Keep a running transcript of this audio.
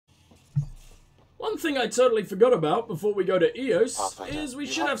One thing I totally forgot about before we go to EOS Pathfinder, is we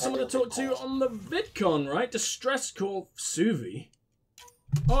you should have someone to talk to report. on the VidCon, right? Distress call Suvi.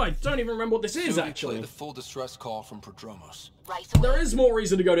 Oh, I don't even remember what this is, Suvi actually. played the full distress call from Prodromos. Right away. There is more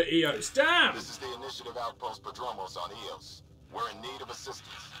reason to go to EOS. Damn! This is the Initiative Outpost Prodromos on EOS. We're in need of assistance.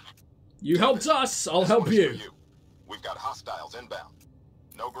 You helped us, I'll This help one's you. for We've got hostiles inbound.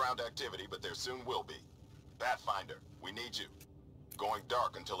 No ground activity, but there soon will be. Pathfinder, we need you. Going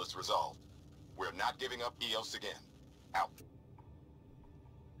dark until it's resolved. We're not giving up EOS again. Out.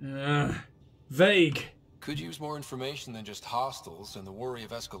 Vague. Could use more information than just hostiles and the worry of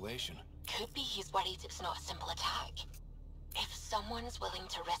escalation. Could be he's worried it's not a simple attack. If someone's willing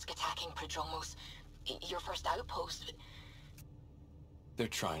to risk attacking Prodromos, your first outpost... They're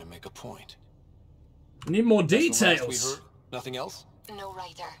trying to make a point. We need more That's the last we details. heard? Nothing else? No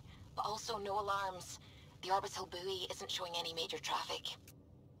Ryder, but also no alarms. The orbital buoy isn't showing any major traffic.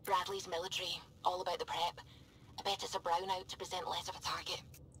 Bradley's military, all about the prep. I bet it's a brownout to present less of a target.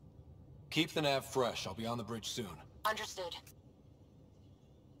 Keep the nav fresh. I'll be on the bridge soon. Understood.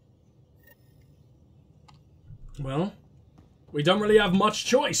 Well, we don't really have much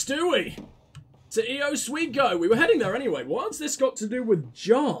choice, do we? To EOS we go. We were heading there anyway. What's this got to do with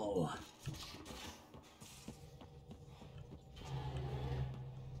Jarl?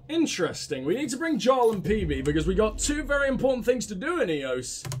 Interesting. We need to bring Jarl and PB because we got two very important things to do in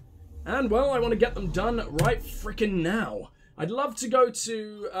EOS. And, well, I want to get them done right frickin' now. I'd love to go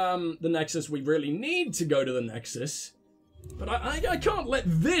to the Nexus. We really need to go to the Nexus. But I can't let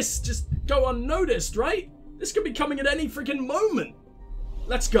this just go unnoticed, right? This could be coming at any freaking moment.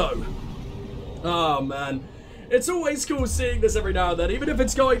 Let's go. Oh, man. It's always cool seeing this every now and then, even if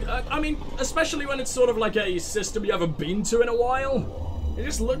it's going... I mean, especially when it's sort of like a system you haven't been to in a while. It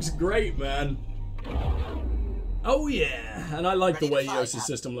just looks great, man. Oh, yeah. And I like the way EOS's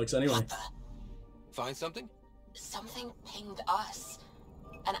system looks anyway. Find something? Something pinged us.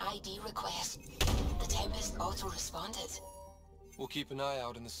 An ID request. The Tempest auto-responded. We'll keep an eye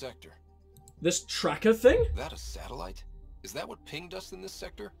out in the sector. This tracker thing? That a satellite? Is that what pinged us in this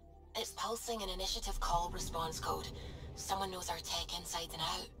sector? It's pulsing an initiative call response code. Someone knows our tech inside and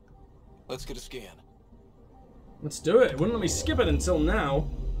out. Let's get a scan. Let's do it. It wouldn't let me skip it until now.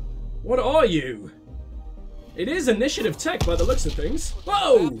 What are you? It is initiative tech by the looks of things.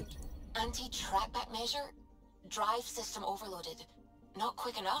 Whoa! Anti-trackback measure? Drive system overloaded. Not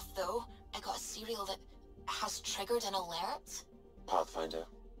quick enough, though. I got a serial that has triggered an alert. Pathfinder,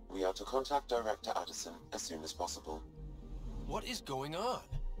 we are to contact Director Addison as soon as possible. What is going on?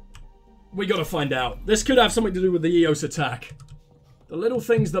 We gotta find out. This could have something to do with the EOS attack. The little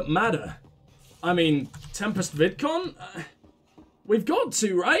things that matter. I mean, Tempest VidCon? We've got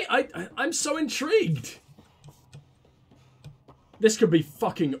to, right? I'm so intrigued. This could be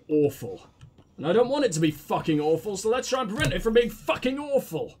fucking awful. And I don't want it to be fucking awful, so let's try and prevent it from being fucking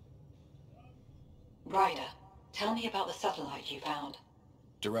awful. Ryder, tell me about the satellite you found.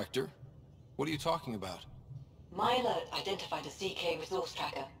 Director? What are you talking about? My alert identified a CK resource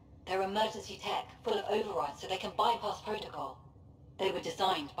tracker. They're emergency tech, full of overrides so they can bypass protocol. They were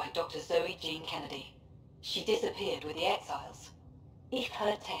designed by Dr. Zoe Jean Kennedy. She disappeared with the Exiles. If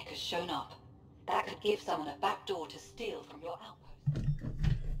her tech has shown up, that could give someone a backdoor to steal from your outpost.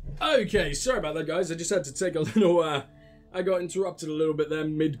 Okay, sorry about that, guys. I just had to take a little, I got interrupted a little bit there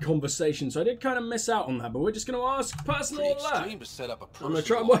mid-conversation, so I did kind of miss out on that, but we're just going to ask personal Pretty alert. extreme to set up a I'm going to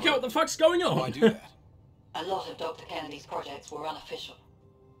try and work out what the fuck's going on. Why do that? A lot of Dr. Kennedy's projects were unofficial.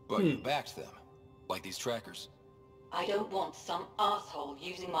 But you backed them. Like these trackers. I don't want some asshole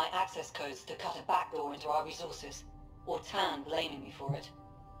using my access codes to cut a backdoor into our resources, or Tan blaming me for it.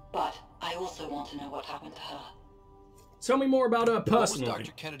 But I also want to know what happened to her. Tell me more about her personally. What was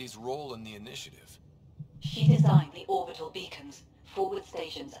Dr. Kennedy's role in the initiative? She designed the orbital beacons, forward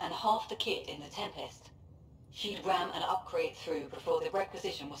stations, and half the kit in the Tempest. She'd ram an upgrade through before the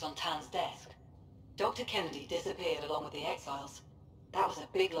requisition was on Tan's desk. Dr. Kennedy disappeared along with the Exiles. That was a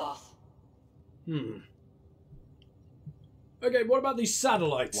big loss. Okay, what about these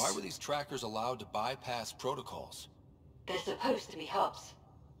satellites? Why were these trackers allowed to bypass protocols? They're supposed to be hubs,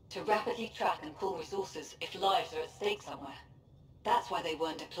 to rapidly track and pull resources if lives are at stake somewhere. That's why they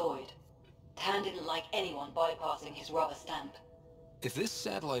weren't deployed. Tan didn't like anyone bypassing his rubber stamp. If this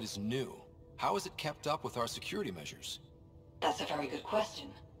satellite is new, how is it kept up with our security measures? That's a very good question.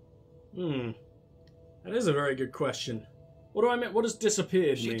 That is a very good question. What do I mean? What does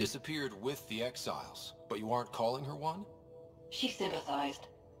disappeared She mean? disappeared with the Exiles, but you aren't calling her one? She sympathized,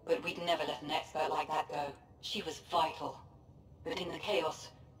 but we'd never let an expert like that go. She was vital. But in the chaos,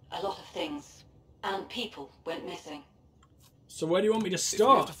 a lot of things, and people, went missing. So where do you want me to If we have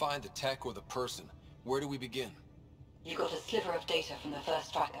start? to find the tech or the person, where do we begin? You got a sliver of data from the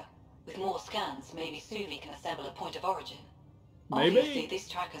first tracker. With more scans, maybe Suvi can assemble a point of origin. Maybe. Obviously, these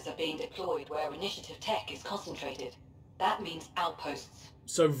trackers are being deployed where initiative tech is concentrated. That means outposts.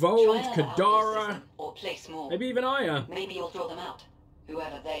 So Try Vold, another outpost Kadara, system, or place more. maybe even Aya. Maybe you'll draw them out,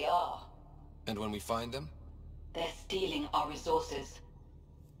 whoever they are. And when we find them? They're stealing our resources.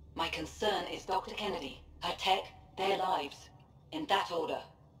 My concern is Dr. Kennedy, her tech, their lives. In that order.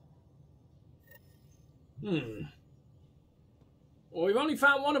 Well, we've only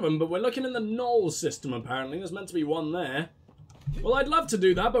found one of them, but we're looking in the Knoll system, apparently. There's meant to be one there. Well, I'd love to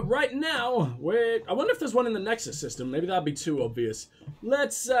do that, but right now, I wonder if there's one in the Nexus system. Maybe that'd be too obvious.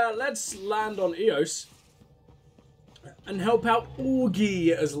 Let's land on Eos. And help out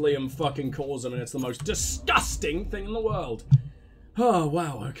Augie, as Liam fucking calls him, and it's the most disgusting thing in the world. Oh,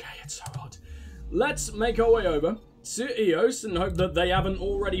 wow, okay, it's so hot. Let's make our way over to Eos and hope that they haven't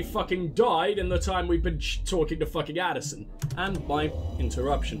already fucking died in the time we've been talking to fucking Addison. And my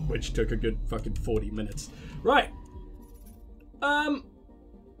interruption, which took a good fucking 40 minutes. Right.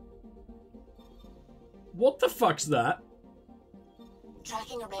 What the fuck's that?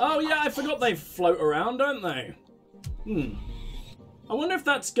 Tracking a Oh yeah, I forgot they float around, don't they? I wonder if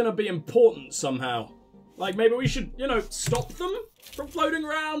that's gonna be important somehow. Like, maybe we should, you know, stop them from floating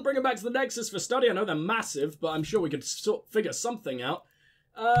around, bring them back to the Nexus for study. I know they're massive, but I'm sure we could figure something out.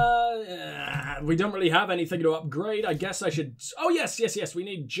 We don't really have anything to upgrade. I guess I should... Oh, yes, we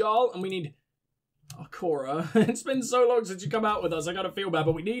need Jarl, and we need... Oh, Cora. It's been so long since you come out with us, I gotta feel bad,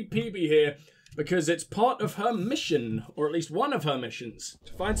 but we need PB here, because it's part of her mission, or at least one of her missions,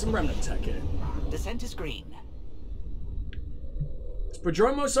 to find some Remnant tech here. Descent is green. Is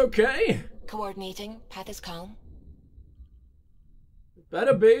Prodromos okay? Coordinating. Path is calm.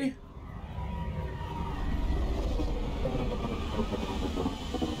 Better be.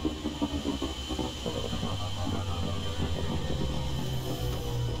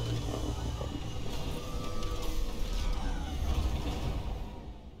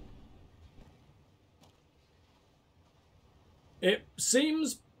 It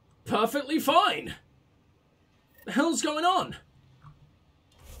seems perfectly fine. The hell's going on?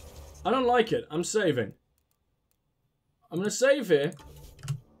 I don't like it. I'm saving. I'm gonna save here.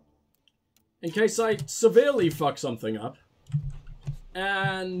 In case I severely fuck something up.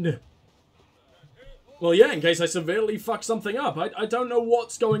 And... well, yeah, in case I severely fuck something up. I don't know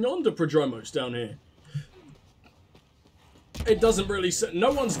what's going on to Prodromos down here. It doesn't really...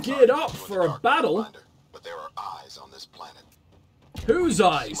 no one's geared up for a battle. But there are eyes on this planet. Whose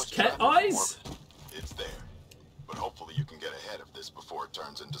eyes? Kett eyes? It's there. But hopefully you can get ahead of this before it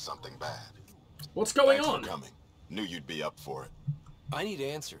turns into something bad. What's going Thanks on? for coming. Knew you'd be up for it. I need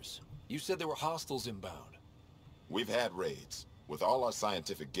answers. You said there were hostiles inbound. We've had raids. With all our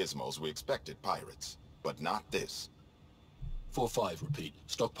scientific gizmos, we expected pirates. But not this. 4-5, repeat.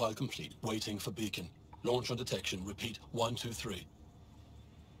 Stockpile complete. Waiting for beacon. Launch on detection. Repeat. 1, 2, 3.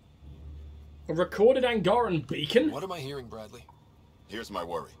 A recorded Angaran beacon? What am I hearing, Bradley? Here's my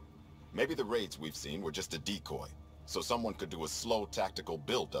worry. Maybe the raids we've seen were just a decoy, so someone could do a slow tactical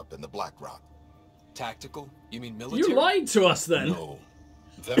build-up in the Black Rock. Tactical? You mean military? You lied to us then. No.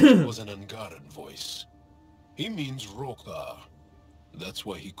 That was an Angaran voice. He means Roekaar. That's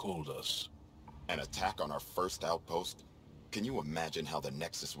why he called us. An attack on our first outpost? Can you imagine how the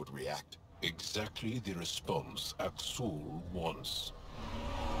Nexus would react? Exactly the response Axul wants.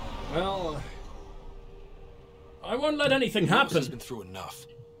 Well... I won't let anything Has happen. been through enough.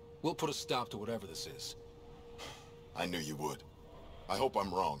 We'll put a stop to whatever this is. I knew you would. I hope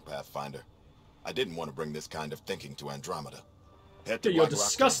I'm wrong, Pathfinder. I didn't want to bring this kind of thinking to Andromeda. Head to To your Black Rock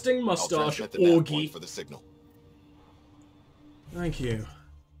disgusting I'll mustache, transmit the nav Augie. point for the signal. Thank you.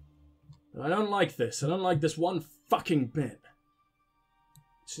 I don't like this. I don't like this one fucking bit.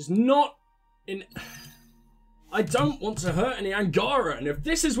 This is not in... I don't want to hurt any Angara, and if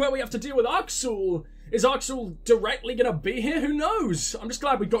this is where we have to deal with Axul, is Axul directly gonna be here? Who knows? I'm just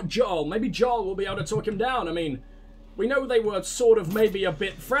glad we got Jarl. Maybe Jarl will be able to talk him down. I mean, we know they were sort of maybe a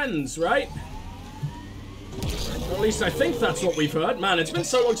bit friends, right? Or at least I think that's what we've heard. Man, it's been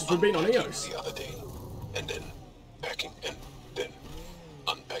so long since we've been on Eos. The other day. And then packing and then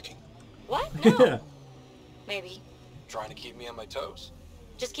unpacking. What? No. Maybe. Trying to keep me on my toes?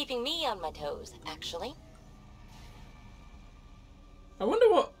 Just keeping me on my toes, actually. I wonder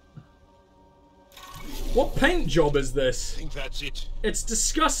what paint job is this? I think that's it. It's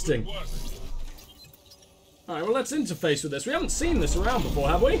disgusting. Alright, well, let's interface with this. We haven't seen this around before,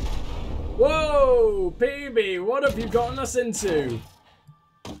 have we? Whoa, PB, what have you gotten us into?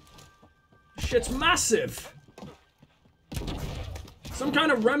 Shit's massive. Some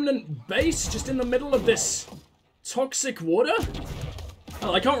kind of remnant base just in the middle of this toxic water?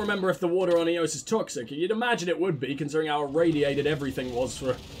 Well, I can't remember if the water on Eos is toxic. You'd imagine it would be, considering how irradiated everything was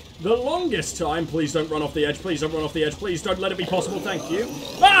for the longest time. Please don't run off the edge. Please don't run off the edge. Please don't let it be possible. Thank you.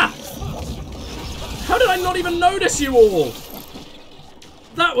 Ah! How did I not even notice you all?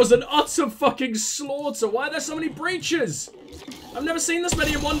 That was an utter fucking slaughter. Why are there so many breaches? I've never seen this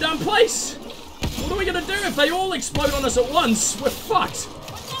many in one damn place. What are we gonna do if they all explode on us at once? We're fucked.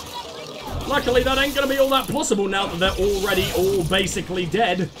 Luckily, that ain't gonna be all that possible now that they're already all basically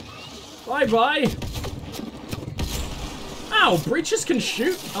dead. Bye-bye. Ow, breaches can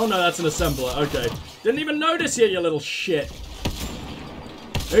shoot? Oh no, that's an assembler. Okay. Didn't even notice you, you little shit.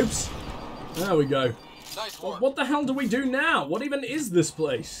 Oops. There we go. Nice Well, work. what the hell do we do now? What even is this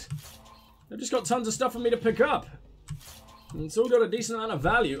place? They've just got tons of stuff for me to pick up. And it's all got a decent amount of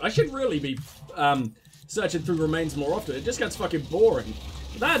value. I should really be searching through remains more often. It just gets fucking boring.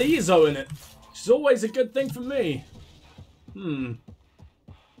 That ESO in it, which is always a good thing for me.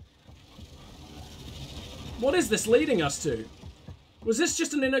 What is this leading us to? Was this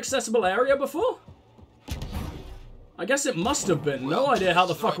just an inaccessible area before? I guess it must have been. No idea how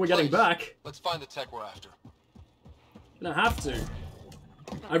the fuck we're getting back. Let's find the tech we're after. Gonna have to.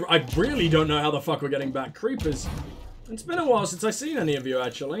 I really don't know how the fuck we're getting back. Creepers. It's been a while since I've seen any of you,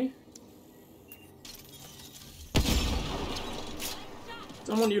 actually.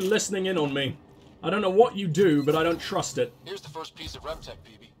 Don't want you listening in on me. I don't know what you do, but I don't trust it. Here's the first piece of RemTech,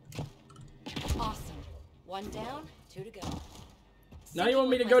 PB. Awesome. One down, 2 to go. Now you want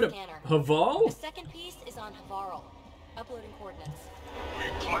me to go to Haval? The second piece is on Havarl. Uploading coordinates. We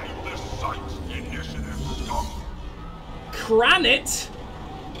claim this site's initiative scum. Kranit?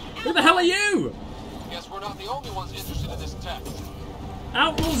 Who the hell are you? Guess we're not the only ones interested in this tech.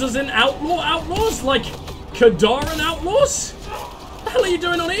 Outlaws as in outlaws? Like Kadaran outlaws? What the hell are you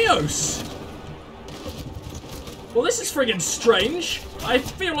doing on Eos? Well, this is friggin' strange. I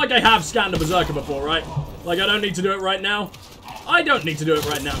feel like I have scanned a berserker before, right? Like, I don't need to do it right now. I don't need to do it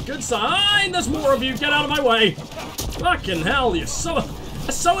right now. Good sign. There's more of you. Get out of my way. Fucking hell, you're so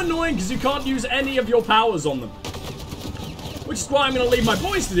annoying because you can't use any of your powers on them. Which is why I'm going to leave my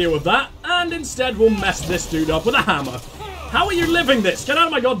boys to deal with that, and instead we'll mess this dude up with a hammer. How are you living this? Get out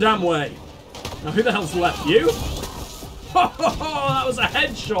of my goddamn way. Now, who the hell's left? You? Ho ho ho, that was a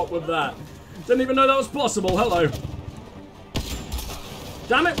headshot with that. Didn't even know that was possible. Hello.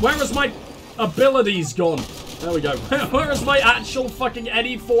 Damn it, where is my abilities gone? There we go. Where is my actual fucking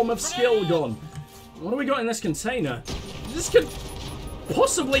any form of skill gone? What do we got in this container? This could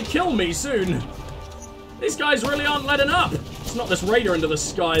possibly kill me soon. These guys really aren't letting up. It's not this raider into the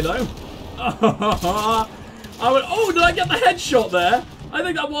sky, though. Oh, did I get the headshot there? I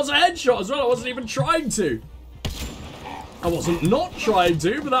think that was a headshot as well. I wasn't even trying to. I wasn't not trying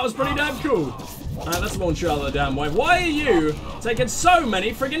to, but that was pretty damn cool. Alright, let's launch you out of the damn way. Why are you taking so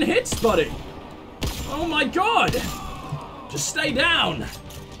many friggin' hits, buddy? Oh my god! Just stay down.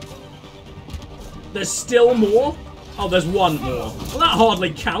 There's still more? Oh, there's one more. Well, that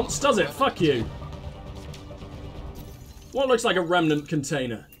hardly counts, does it? Fuck you. What looks like a remnant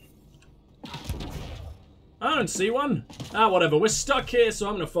container? I don't see one. Ah, whatever. We're stuck here, so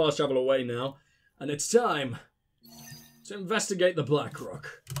I'm gonna fast travel away now. And it's time to investigate the Black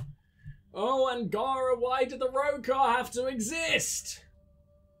Rock. Oh, Angara, why did the Roekaar have to exist?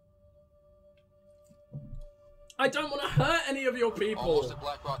 I don't want to hurt any of your people. Almost at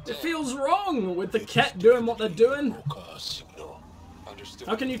Black Rock It Day. feels wrong with the Kett doing what they're doing. Roekaar signal. Understood.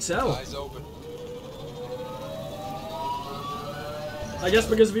 How can you tell? Eyes open. I guess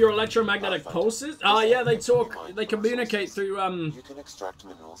because of your electromagnetic pulses? Oh yeah, they talk, they communicate through, You can extract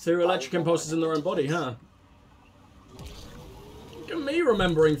minerals through electric impulses in their own body, huh? Look at me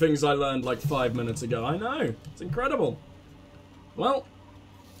remembering things I learned like 5 minutes ago. I know. It's incredible. Well,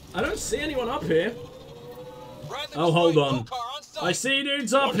 I don't see anyone up here. Oh, hold on. I see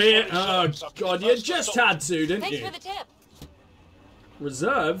dudes up here. Oh, God, you just had to, didn't Thanks you? for the tip.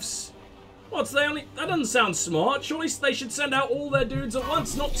 Reserves? What's they only... That doesn't sound smart. Surely they should send out all their dudes at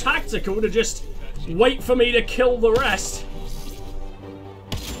once, not tactical to just wait for me to kill the rest.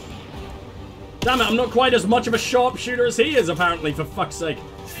 Damn it, I'm not quite as much of a sharpshooter as he is, apparently, for fuck's sake.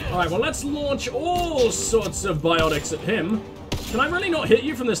 Alright, well, let's launch all sorts of biotics at him. Can I really not hit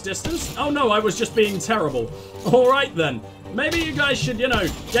you from this distance? Oh, no, I was just being terrible. Alright, then. Maybe you guys should, you know,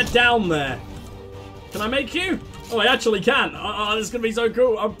 get down there. Can I make you? Oh, I actually can. Oh, this is going to be so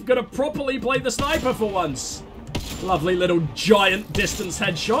cool. I'm going to properly play the sniper for once. Lovely little giant distance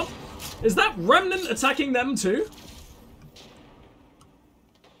headshot. Is that Remnant attacking them too?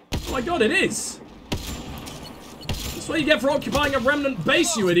 Oh my god, it is. That's what you get for occupying a Remnant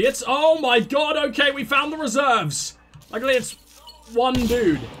base, you idiots. Oh my god, okay, we found the reserves. Luckily, it's one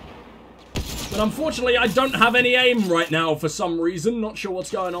dude. But unfortunately, I don't have any aim right now for some reason. Not sure what's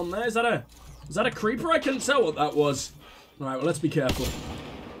going on there. Is that a creeper? I couldn't tell what that was. Alright, well, let's be careful.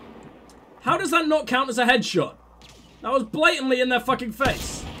 How does that not count as a headshot? That was blatantly in their fucking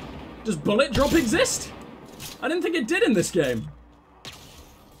face. Does bullet drop exist? I didn't think it did in this game.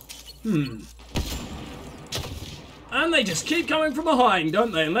 And they just keep coming from behind,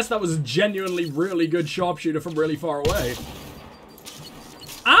 don't they? Unless that was a genuinely really good sharpshooter from really far away.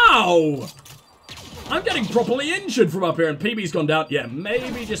 Ow! I'm getting properly injured from up here, and PB's gone down. Yeah,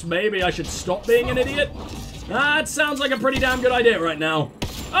 maybe, just maybe, I should stop being an idiot. That sounds like a pretty damn good idea right now.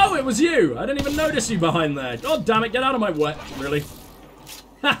 Oh, it was you! I didn't even notice you behind there. God damn it, get out of my way. Really?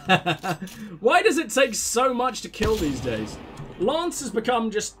 Why does it take so much to kill these days? Lance has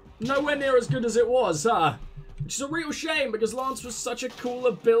become just nowhere near as good as it was, huh? Which is a real shame, because Lance was such a cool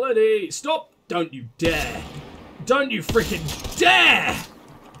ability. Stop! Don't you dare! Don't you freaking dare!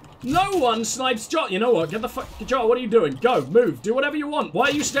 No one snipes Jot. You know what? Get the fuck... Jot, what are you doing? Go, move, do whatever you want. Why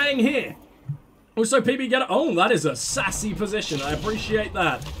are you staying here? Also, PB, get... Oh, that is a sassy position. I appreciate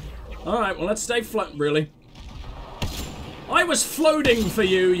that. Alright, well, let's stay float, really. I was floating for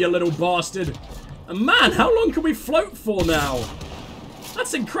you, you little bastard. And man, how long can we float for now?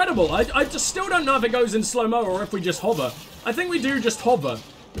 That's incredible. I just still don't know if it goes in slow-mo or if we just hover. I think we do just hover,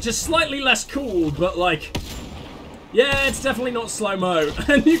 which is slightly less cool, but like... Yeah, it's definitely not slow-mo.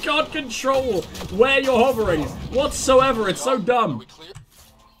 And you can't control where you're hovering whatsoever. It's so dumb.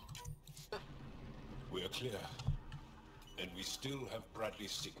 We are clear. And we still have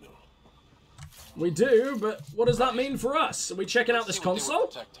Bradley's signal. We do, but what does that mean for us? Are we checking out this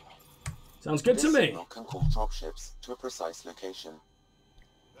console? Sounds good to me. This signal can call dropships to a precise location.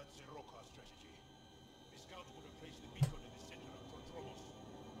 That's the Roekaar strategy. The scout will replace the beacon in the center of control.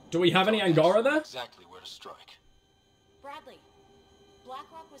 Do we have any Angara there? Exactly where to strike. Bradley,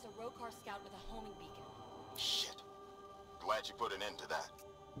 Blackrock was a Roekaar scout with a homing beacon. Shit. Glad you put an end to that.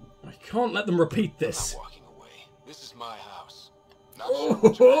 I can't let them repeat this. I'm not walking away. This is my house. Not sure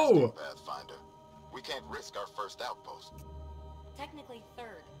what you're asking, Pathfinder. We can't risk our first outpost. Technically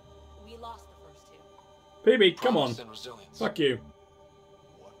third. We lost the first two. PB, come on. Promise and resilience. Fuck you.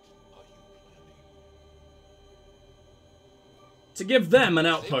 What are you planning? To give them an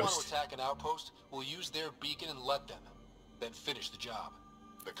If they want outpost. to attack an outpost, we'll use their beacon and let them. Then finish the job.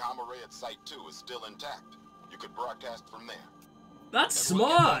 The comm array at Site 2 is still intact. You could broadcast from there. That's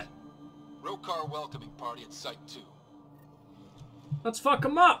Everyone smart. get that? Roekaar welcoming party at Site 2. Let's fuck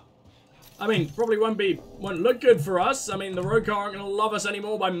them up. I mean, probably won't look good for us. I mean, the Roekaar aren't going to love us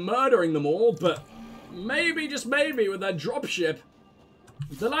anymore by murdering them all, but maybe, just maybe, with their dropship,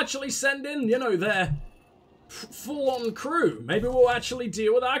 they'll actually send in, you know, their full-on crew. Maybe we'll actually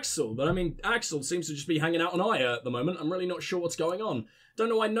deal with Axel. But I mean, Axel seems to just be hanging out on Aya at the moment. I'm really not sure what's going on. Don't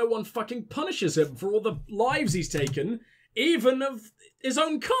know why no one fucking punishes him for all the lives he's taken, even of his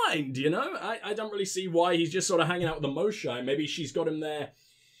own kind, you know? I don't really see why he's just sort of hanging out with the Moshae. Maybe she's got him there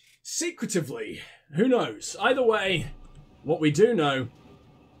secretively. Who knows? Either way, what we do know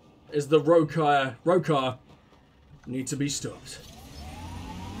is the Roekaar need to be stopped.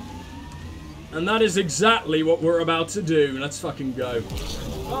 And that is exactly what we're about to do. Let's fucking go.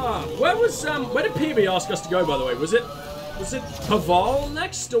 Ah, where did PB ask us to go, by the way? Was it Paval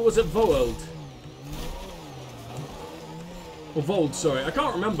next, or was it Voeld? Or Vold, sorry. I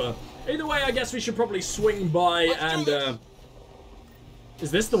can't remember. Either way, I guess we should probably swing by and, Is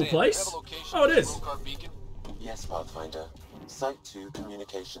this the place? Oh, it is. Yes, Pathfinder. Site 2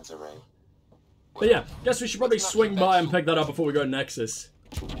 communications array. But yeah, guess we should probably swing by and pick that up before we go Nexus.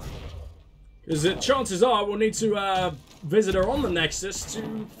 Because chances are we'll need to visit her on the Nexus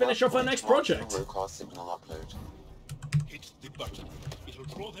to finish off our next project. Roekaar signal upload. Hit the button. It'll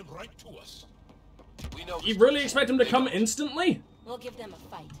draw them right to us. We know You really expect them to come instantly? We'll give them a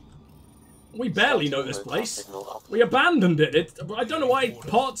fight. We barely know this place. We abandoned it. I don't know why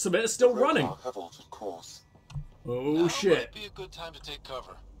parts of it are still running. Roekaar have altered course. Oh shit. Might be a good time to take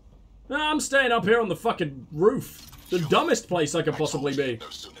cover. Nah, I'm staying up here on the fucking roof. The dumbest place I could possibly be. No,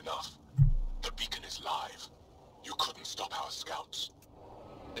 soon enough. The beacon is live. You couldn't stop our scouts.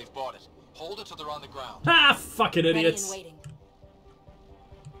 They've bought it. Hold it till they're on the ground. Ah, fucking Ready and idiots. waiting.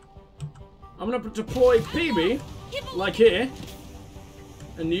 I'm gonna deploy PB, like here.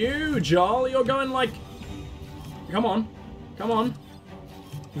 And you, Jarl, you're going like... Come on. Come on.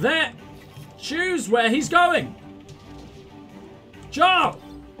 There. Choose where he's going. Jarl!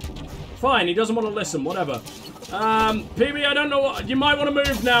 Fine, he doesn't want to listen, whatever. PB, I don't know what... You might want to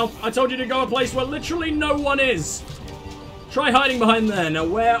move now. I told you to go a place where literally no one is. Try hiding behind there. Now,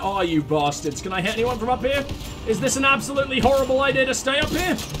 where are you bastards? Can I hit anyone from up here? Is this an absolutely horrible idea to stay up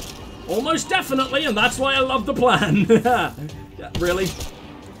here? Almost definitely, and that's why I love the plan. Yeah, really?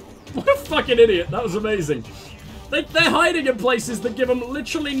 What a fucking idiot. That was amazing. They're hiding in places that give them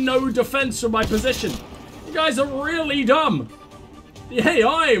literally no defense from my position. You guys are really dumb. The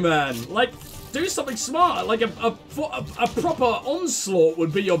AI, man. Like, do something smart. Like, a proper onslaught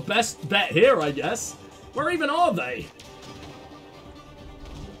would be your best bet here, I guess. Where even are they?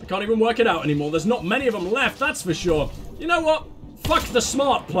 I can't even work it out anymore. There's not many of them left, that's for sure. You know what? Fuck the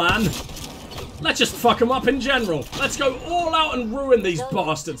smart plan. Let's just fuck them up in general. Let's go all out and ruin these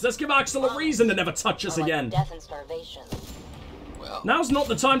bastards. Let's give Axel a reason to never touch us again. Death and starvation. Well, Now's not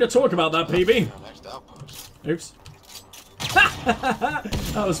the time to talk about that, PB. our next outpost. Oops.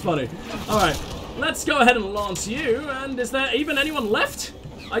 That was funny. Alright, let's go ahead and lance you. And is there even anyone left?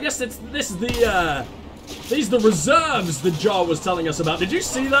 I guess these are the reserves that Jar was telling us about. Did you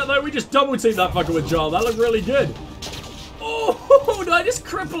see that, though? We just double-teamed that fucker with Jar. That looked really good. Oh, did I just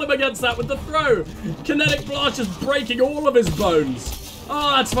cripple him against that with the throw? Kinetic blast just breaking all of his bones.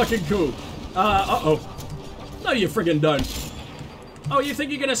 Oh, that's fucking cool. Uh-oh. No, you friggin' don't. Oh, you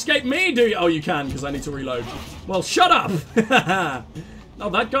think you can escape me, do you? Oh, you can, because I need to reload. Well, shut up! Oh,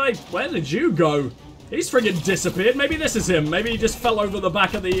 that guy, where did you go? He's friggin' disappeared. Maybe this is him. Maybe he just fell over the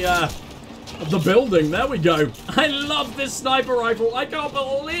back of the building. There we go. I love this sniper rifle. I can't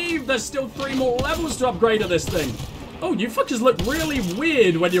believe there's still 3 more levels to upgrade to this thing. Oh, you fuckers look really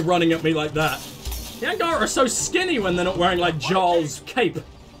weird when you're running at me like that. The Angara are so skinny when they're not wearing, like, Jarl's cape.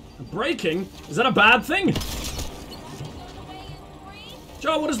 Breaking? Is that a bad thing?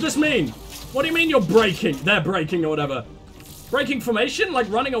 Jar, what does this mean? What do you mean you're breaking? They're breaking or whatever. Breaking formation? Like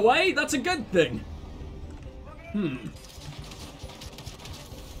running away? That's a good thing.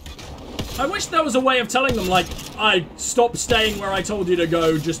 I wish there was a way of telling them, like, stop staying where I told you to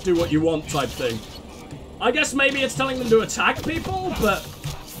go, just do what you want type thing. I guess maybe it's telling them to attack people, but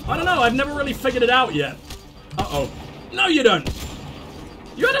I don't know. I've never really figured it out yet. Uh-oh. No, you don't.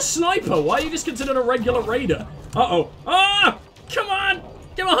 You had a sniper. Why are you just considered a regular raider? Uh-oh. Ah! Come on!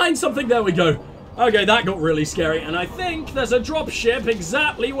 Get behind something. There we go. Okay, that got really scary. And I think there's a dropship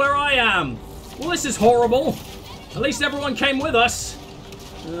exactly where I am. Well, this is horrible. At least everyone came with us.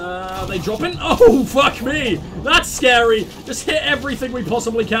 Are they dropping? Oh, fuck me. That's scary. Just hit everything we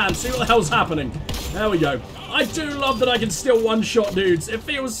possibly can. See what the hell's happening. There we go. I do love that I can still one-shot dudes. It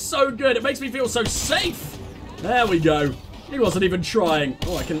feels so good. It makes me feel so safe. There we go. He wasn't even trying.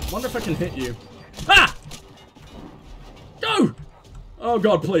 Oh, wonder if I can hit you. Ah! Go! Oh,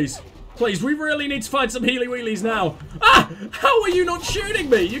 God, please. Please, we really need to find some healy-wheelies now. Ah! How are you not shooting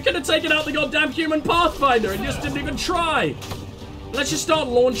me? You could have taken out the goddamn human Pathfinder and just didn't even try. Let's just start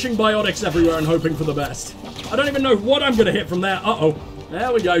launching biotics everywhere and hoping for the best. I don't even know what I'm going to hit from there. Uh-oh.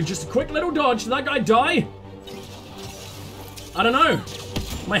 There we go. Just a quick little dodge. Did that guy die? I don't know.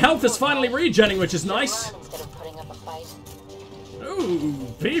 My health is finally regenning, which is nice. Ooh,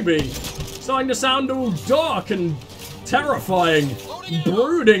 PB. Starting to sound all dark and terrifying.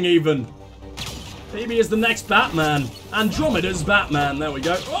 Brooding, even. PB is the next Batman. Andromeda's Batman. There we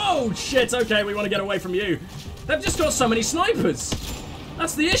go. Oh, shit. Okay, we want to get away from you. They've just got so many snipers.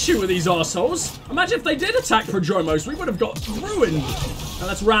 That's the issue with these arseholes. Imagine if they did attack Prodromos. We would have got ruined. Now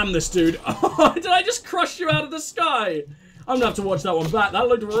let's ram this dude. Oh, did I just crush you out of the sky? I'm gonna have to watch that one back. That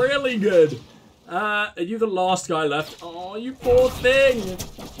looked really good. Are you the last guy left? Oh, you poor thing.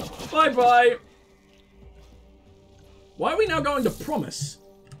 Bye-bye. Why are we now going to Promise?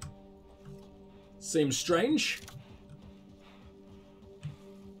 Seems strange.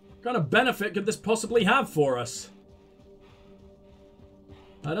 What kind of benefit could this possibly have for us?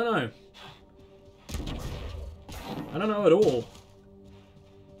 I don't know. I don't know at all.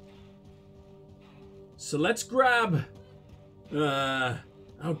 So let's grab... oh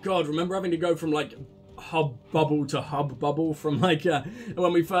god, remember having to go from like hub bubble to hub bubble from like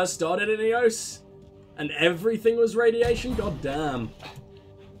when we first started in EOS? And everything was radiation? God damn.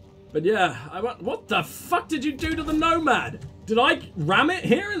 But yeah, what the fuck did you do to the Nomad? Did I ram it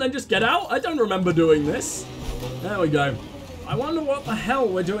here and then just get out? I don't remember doing this. There we go. I wonder what the hell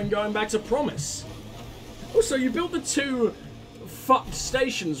we're doing going back to Promise. Also, you built the 2 fucked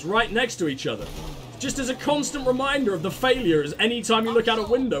stations right next to each other. Just as a constant reminder of the failures anytime you look out a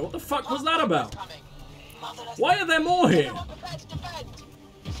window. What the fuck was that about? Why are there more here?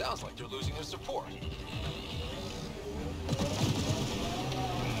 Sounds like they're losing their support.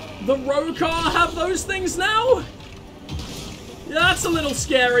 The Roekaar have those things now? Yeah, that's a little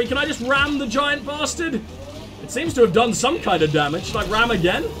scary. Can I just ram the giant bastard? It seems to have done some kind of damage. Should I ram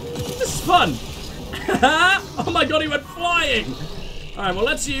again? This is fun. Oh my god, he went flying! Alright, well,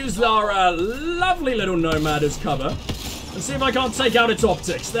 let's use our lovely little Nomad as cover. And see if I can't take out its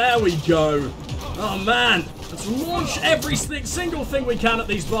optics. There we go. Oh, man. Let's launch every single thing we can at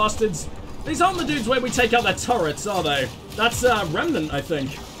these bastards. These aren't the dudes where we take out their turrets, are they? That's Remnant, I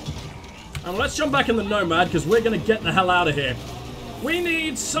think. And let's jump back in the Nomad, because we're going to get the hell out of here. We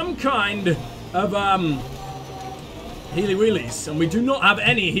need some kind of, Healy-wheelies. And we do not have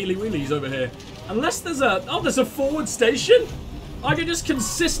any Healy-wheelies over here. Unless there's a... Oh, there's a forward station? I can just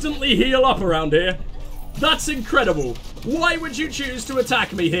consistently heal up around here. That's incredible. Why would you choose to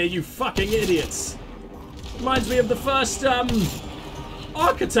attack me here, you fucking idiots? Reminds me of the first,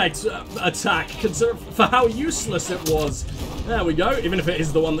 Architect attack, for how useless it was. There we go, even if it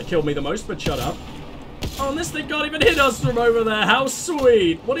is the one that killed me the most, but shut up. Oh, and this thing can't even hit us from over there. How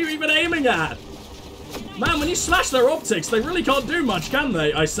sweet. What are you even aiming at? Man, when you smash their optics, they really can't do much, can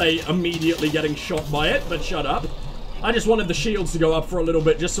they? I say, immediately getting shot by it, but shut up. I just wanted the shields to go up for a little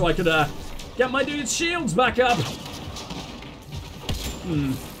bit, just so I could, get my dude's shields back up.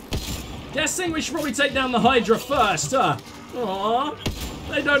 Guessing we should probably take down the Hydra first, huh? Aww.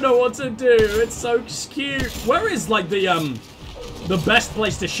 They don't know what to do. It's so cute. Where is, like, the best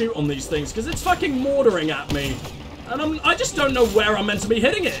place to shoot on these things? Because it's fucking mortaring at me. And I just don't know where I'm meant to be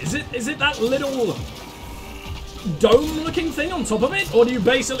hitting it. Is it that little dome-looking thing on top of it? Or do you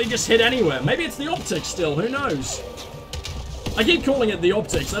basically just hit anywhere? Maybe it's the optics still. Who knows? I keep calling it the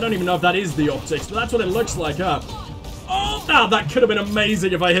optics. I don't even know if that is the optics, but that's what it looks like, huh? Oh, that could have been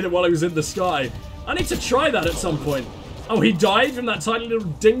amazing if I hit it while it was in the sky. I need to try that at some point. Oh, he died from that tiny little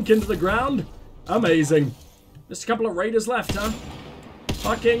dink into the ground? Amazing. Just a couple of raiders left, huh?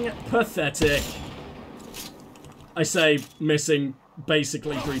 Fucking pathetic. I say missing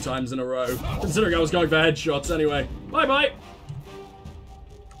basically 3 times in a row. Considering I was going for headshots anyway. Bye-bye.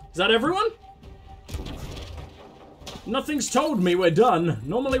 Is that everyone? Nothing's told me we're done.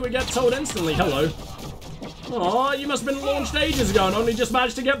 Normally we get told instantly. Hello. Aw, you must have been launched ages ago and only just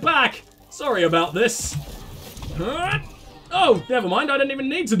managed to get back. Sorry about this. Oh, never mind. I didn't even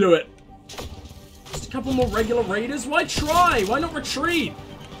need to do it. Just a couple more regular raiders. Why try? Why not retreat?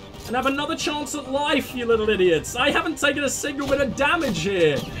 And have another chance at life, you little idiots. I haven't taken a single bit of damage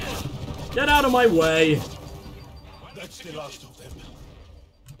here. Get out of my way. That's the last of them.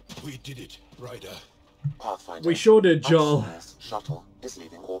 We did it, Ryder. Pathfinder. We sure did, Joel. Arson's shuttle is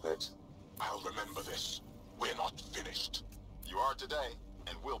leaving orbit. I'll remember this. We're not finished. You are today,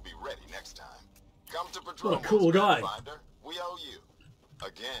 and we'll be ready next time. Come to patrol. What a cool guy. Pathfinder. We owe you.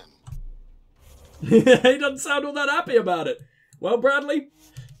 Again. He doesn't sound all that happy about it. Well, Bradley,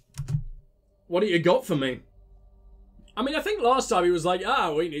 what do you got for me? I mean, I think last time he was like,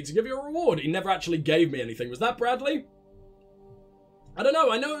 we need to give you a reward. He never actually gave me anything. Was that Bradley? I don't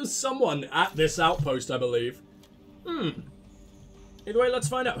know. I know it was someone at this outpost, I believe. Either way, let's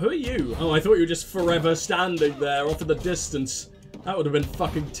find out. Who are you? Oh, I thought you were just forever standing there off in the distance. That would have been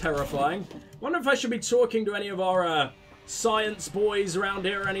fucking terrifying. Wonder if I should be talking to any of our science boys around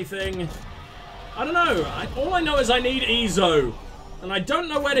here or anything. I don't know. All I know is I need Ezo. And I don't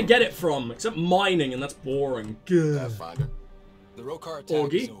know where to get it from, except mining, and that's boring. Pathfinder. The Roekaar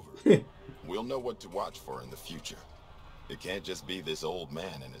attack is over. We'll know what to watch for in the future. It can't just be this old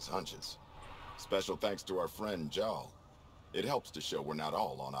man and his hunches. Special thanks to our friend Joel. It helps to show we're not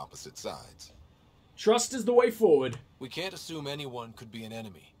all on opposite sides. Trust is the way forward. We can't assume anyone could be an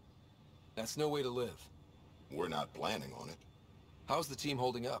enemy. That's no way to live. We're not planning on it. How's the team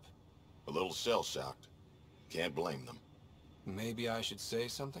holding up? A little shell-shocked. Can't blame them. Maybe I should say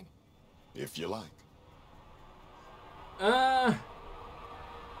something? If you like.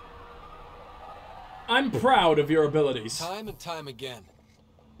 I'm proud of your abilities. Time and time again,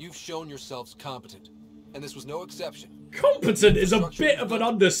 you've shown yourselves competent, and this was no exception. Competent is a bit of an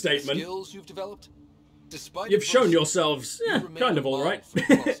understatement. Skills you've developed, despite You've shown yourselves, kind of all right.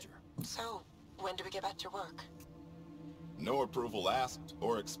 So, when do we get back to work? No approval asked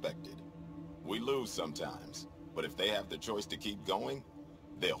or expected. We lose sometimes, but if they have the choice to keep going,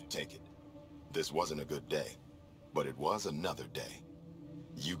 they'll take it. This wasn't a good day, but it was another day.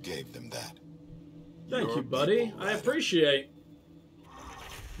 You gave them that. Thank you, buddy. I appreciate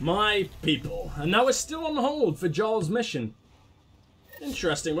my people. And now we're still on hold for Joel's mission.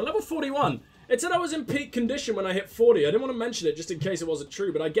 Interesting. We're level 41. It said I was in peak condition when I hit 40. I didn't want to mention it just in case it wasn't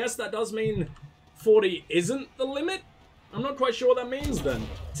true, but I guess that does mean 40 isn't the limit? I'm not quite sure what that means then.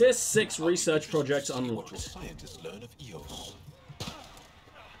 Tier 6 research project unlocked. Scientists learn of EOS.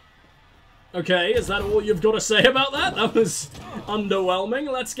 Okay, is that all you've got to say about that? That was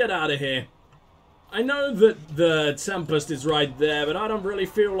underwhelming. Let's get out of here. I know that the Tempest is right there, but I don't really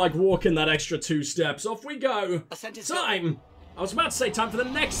feel like walking that extra 2 steps. Off we go. Time! I was about to say time for the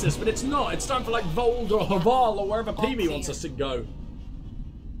Nexus, but it's not. It's time for like Vold or Haval or wherever PB wants us to go.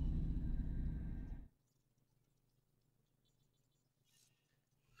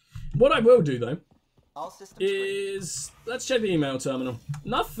 What I will do, though, is... Let's check the email terminal.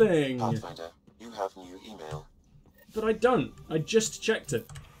 Nothing! Pathfinder, you have new email. But I don't. I just checked it.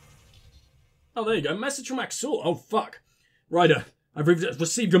 Oh, there you go. Message from Axul. Oh, fuck. Ryder, I've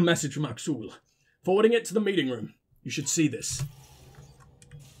received a message from Axul. Forwarding it to the meeting room. You should see this.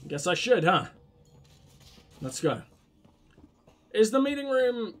 Guess I should, huh? Let's go. Is the meeting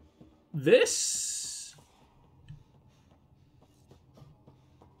room... this?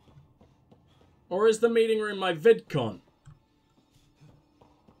 Or is the meeting room my VidCon?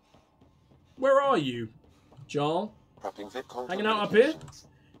 Where are you, Jarl? Prepping VidCon. Hanging out up here?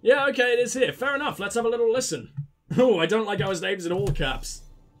 Yeah, okay, it is here. Fair enough. Let's have a little listen. Oh, I don't like how his name's in all caps.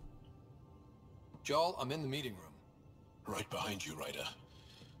 Jarl, I'm in the meeting room. Right behind you, Ryder.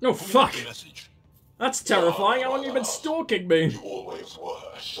 Oh, fuck. Message. That's terrifying. How long have you been stalking me? You always were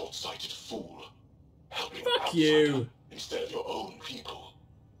a short-sighted fool. Helping Fuck you. Instead of your own people.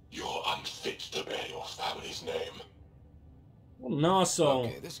 You're unfit to bear your family's name. What an arsehole.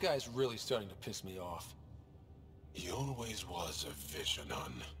 Okay, this guy's really starting to piss me off. He always was a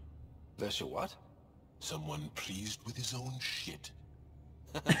Vishanon. Visha what? Someone pleased with his own shit.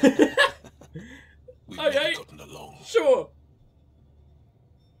 We've Okay. never gotten along. Sure.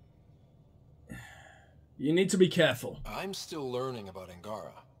 You need to be careful. I'm still learning about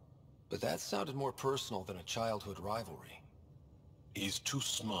Angara, but that sounded more personal than a childhood rivalry. He's too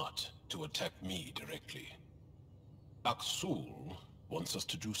smart to attack me directly. Axul wants us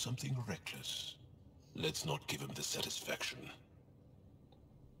to do something reckless. Let's not give him the satisfaction.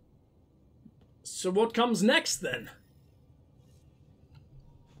 So what comes next, then?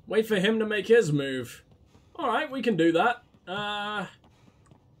 Wait for him to make his move. Alright, we can do that. I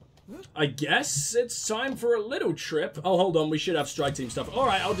guess it's time for a little trip. Oh, hold on, we should have strike team stuff.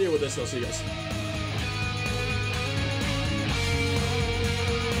 Alright, I'll deal with this. I'll see you guys.